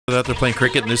that they're playing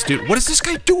cricket and this dude... What is this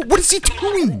guy doing? What is he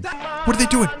doing? What are they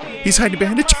doing? He's hiding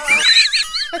behind a...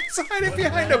 He's hiding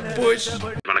behind a bush.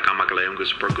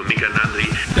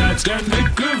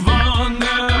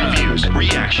 Reviews,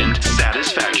 reaction,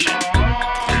 satisfaction.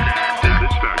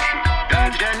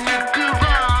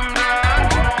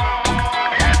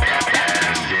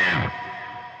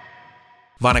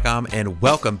 Vanakkam and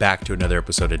welcome back to another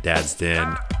episode of Dad's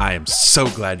Den. I am so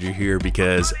glad you're here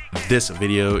because this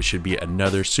video should be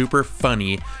another super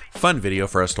fun video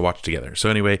for us to watch together.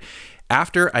 So anyway,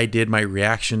 after I did my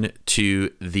reaction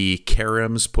to the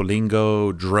Karam's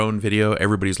Pullingo drone video,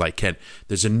 everybody's like, Ken,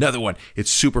 there's another one.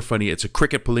 It's super funny. It's a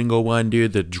cricket Pullingo one,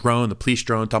 dude. The drone, the police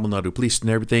drone, Tamil Nadu police and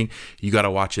everything. You got to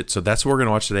watch it. So that's what we're going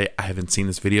to watch today. I haven't seen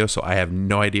this video, so I have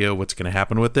no idea what's going to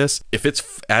happen with this. If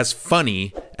it's as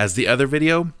funny as the other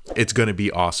video, it's going to be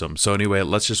awesome. So anyway,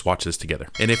 let's just watch this together.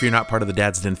 And if you're not part of the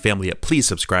Dad's Den family yet, please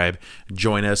subscribe.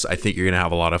 Join us. I think you're going to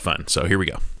have a lot of fun. So here we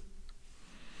go.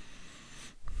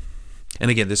 And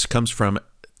again, this comes from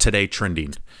Today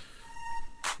Trending.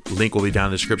 Link will be down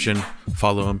in the description.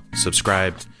 Follow him,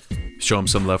 subscribe, show him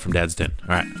some love from Dad's Den.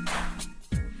 All right.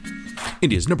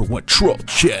 India's #1 troll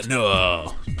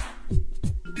channel.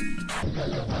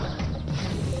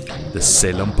 The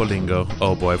Salem Pullingo.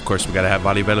 Oh boy, of course we gotta have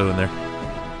Vali Velu in there.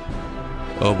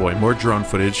 Oh boy, more drone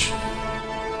footage.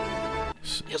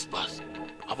 Yes, boss.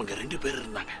 Look at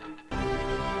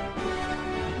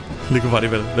Vali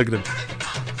Velu, look at him.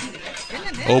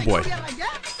 Oh boy.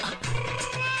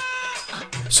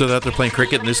 So that they're playing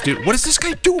cricket and this dude... What is this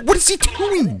guy doing? What is he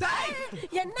doing?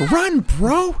 Run,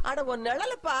 bro!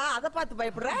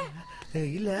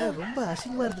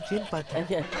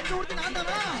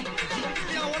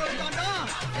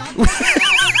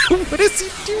 What is he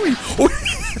doing?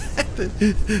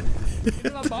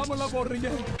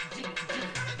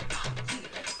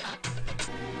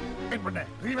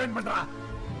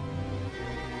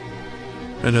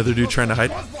 Another dude trying to hide.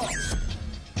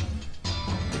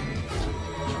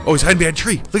 Oh, he's hiding behind a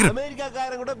tree. Look at him.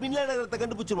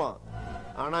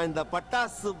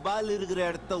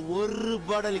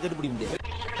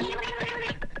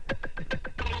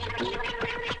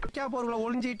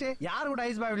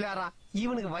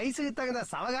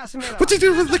 What's he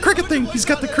doing with the cricket thing? He's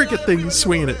got the cricket thing. He's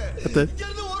swinging it at the...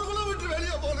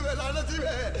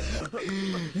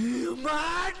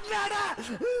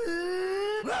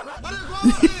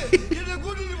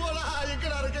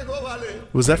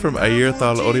 Was that from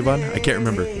THALA Orivan? I can't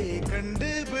remember.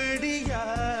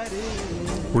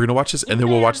 We're gonna watch this and then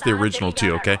we'll watch the original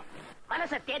too, okay?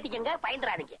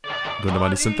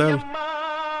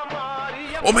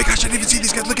 Oh my gosh, I didn't even see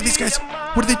these guys. Look at these guys.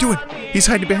 What are they doing? He's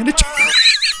hiding behind a...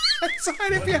 He's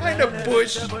hiding behind a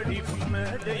bush.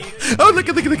 Oh, look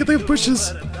at the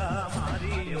bushes.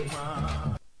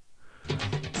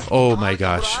 Oh my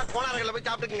gosh.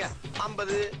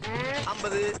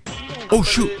 Oh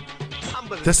shoot.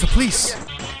 That's the police.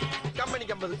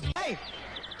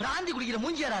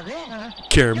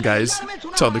 Karam guys.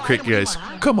 It's on the cricket guys.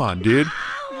 Come on, dude.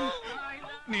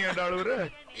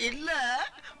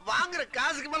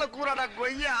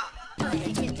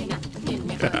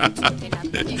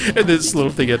 And this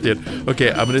little thing at the end.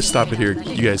 Okay, I'm gonna stop it here.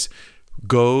 You guys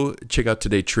go check out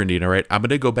Today Trending, all right? I'm going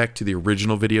to go back to the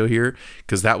original video here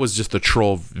because that was just the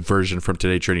troll version from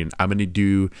Today Trending. I'm going to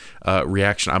do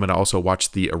reaction. I'm going to also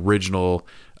watch the original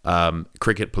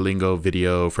cricket Pullingo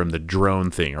video from the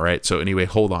drone thing, all right? So anyway,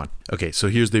 hold on. Okay, so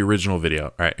here's the original video.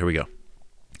 All right, here we go.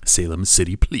 Salem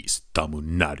City Police, Tamil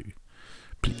Nadu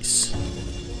Police.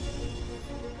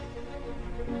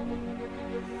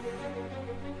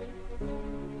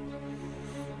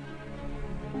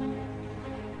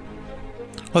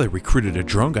 Oh, they recruited a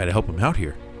drone guy to help him out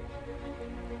here.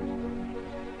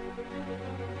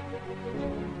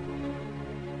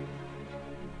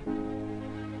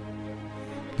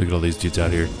 Look at all these dudes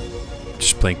out here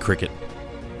just playing cricket.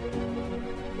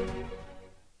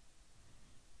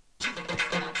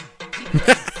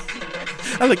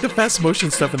 I like the fast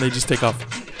motion stuff and they just take off.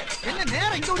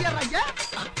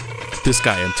 This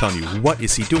guy, I'm telling you, what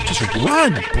is he doing? Just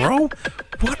run, bro.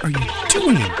 What are you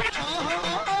doing?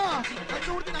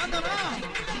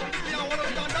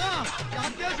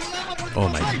 Oh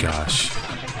my gosh.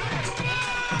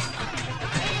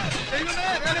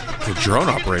 The drone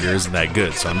operator isn't that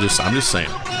good, so I'm just saying.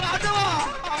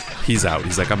 He's out.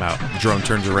 He's like, I'm out. Drone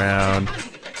turns around.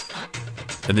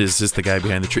 And is this the guy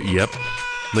behind the tree? Yep.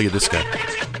 Look at this guy.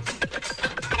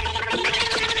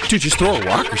 Dude, just throw a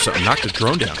rock or something. Knock the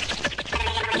drone down.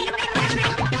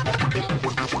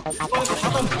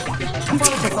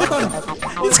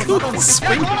 He's going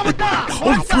swinging.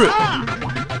 Oh, he threw it.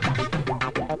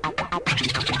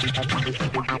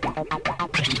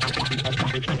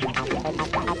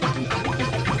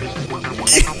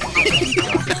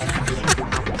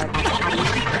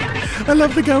 I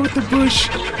love the guy with the bush.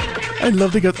 I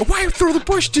love the guy. Oh, why throw the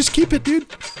bush? Just keep it, dude.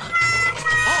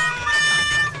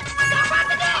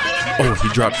 Oh, he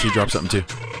dropped something too.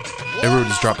 Everyone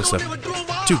just dropped his stuff.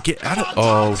 Dude, get out of.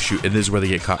 Oh shoot! And this is where they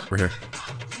get caught. Right here.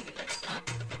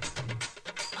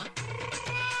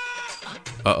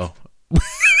 Uh-oh.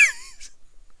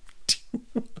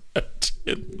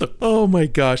 Oh my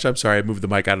gosh, I'm sorry I moved the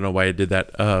mic. I don't know why I did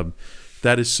that.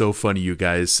 That is so funny, you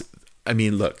guys. I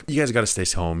mean, look, you guys got to stay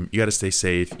home. You got to stay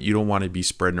safe. You don't want to be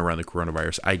spreading around the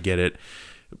coronavirus. I get it.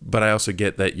 But I also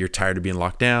get that you're tired of being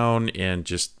locked down and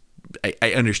just,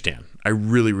 I understand. I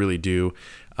really, really do.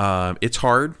 It's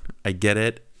hard. I get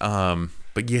it.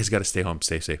 But you guys got to stay home,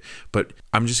 stay safe. But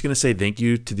I'm just going to say thank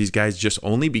you to these guys just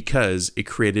only because it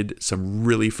created some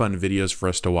really fun videos for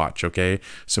us to watch, okay?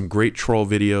 Some great troll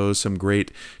videos, some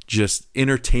great just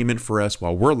entertainment for us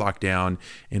while we're locked down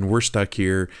and we're stuck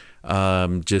here.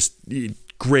 Just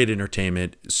great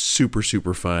entertainment, super,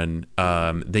 super fun.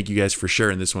 Thank you guys for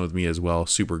sharing this one with me as well.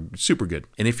 Super, super good.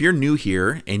 And if you're new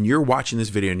here and you're watching this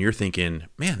video and you're thinking,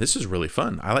 man, this is really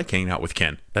fun. I like hanging out with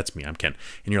Ken. That's me, I'm Ken.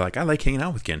 And you're like, I like hanging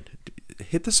out with Ken.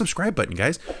 Hit the subscribe button,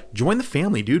 guys. Join the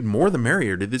family, dude. More the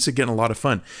merrier. This is getting a lot of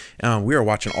fun. We are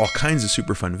watching all kinds of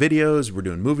super fun videos. We're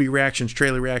doing movie reactions,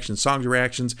 trailer reactions, songs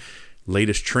reactions,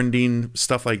 latest trending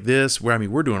stuff like this. Where I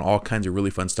mean, we're doing all kinds of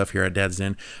really fun stuff here at Dad's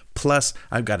Den. Plus,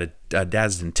 I've got a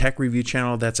Dad's Den tech review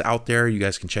channel that's out there. You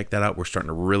guys can check that out. We're starting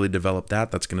to really develop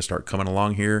that. That's going to start coming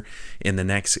along here in the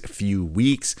next few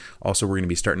weeks. Also, we're going to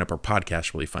be starting up our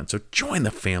podcast really fun. So join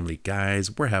the family,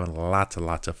 guys. We're having lots and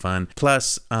lots of fun.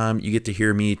 Plus, you get to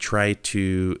hear me try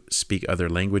to speak other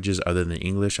languages other than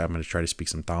English. I'm going to try to speak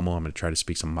some Tamil. I'm going to try to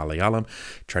speak some Malayalam,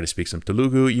 try to speak some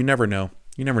Telugu. You never know.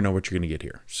 You never know what you're going to get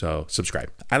here. So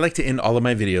subscribe. I like to end all of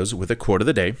my videos with a quote of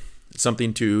the day.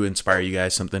 Something to inspire you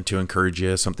guys, something to encourage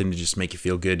you, something to just make you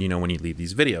feel good, you know, when you leave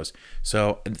these videos.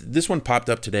 So this one popped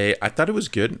up today. I thought it was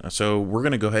good. So we're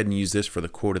going to go ahead and use this for the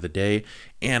quote of the day.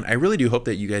 And I really do hope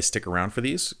that you guys stick around for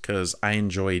these because I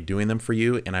enjoy doing them for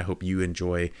you. And I hope you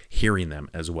enjoy hearing them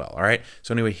as well. All right.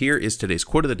 So anyway, here is today's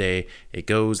quote of the day. It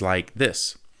goes like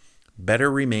this: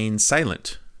 better remain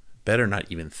silent. Better not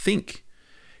even think.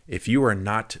 If you are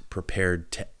not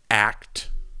prepared to act.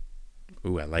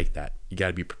 Ooh, I like that. You got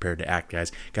to be prepared to act,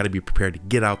 guys. Got to be prepared to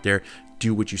get out there,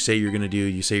 do what you say you're going to do.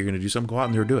 You say you're going to do something, go out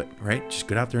and there, do it, right? Just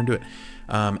get out there and do it.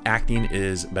 Acting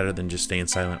is better than just staying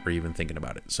silent or even thinking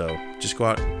about it. So just go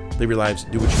out, live your lives,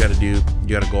 do what you got to do. You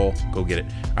got a goal, go get it.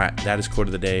 All right, that is quote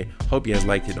of the day. Hope you guys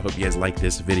liked it. Hope you guys liked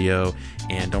this video.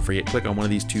 And don't forget, click on one of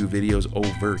these two videos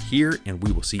over here, and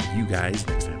we will see you guys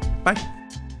next time. Bye.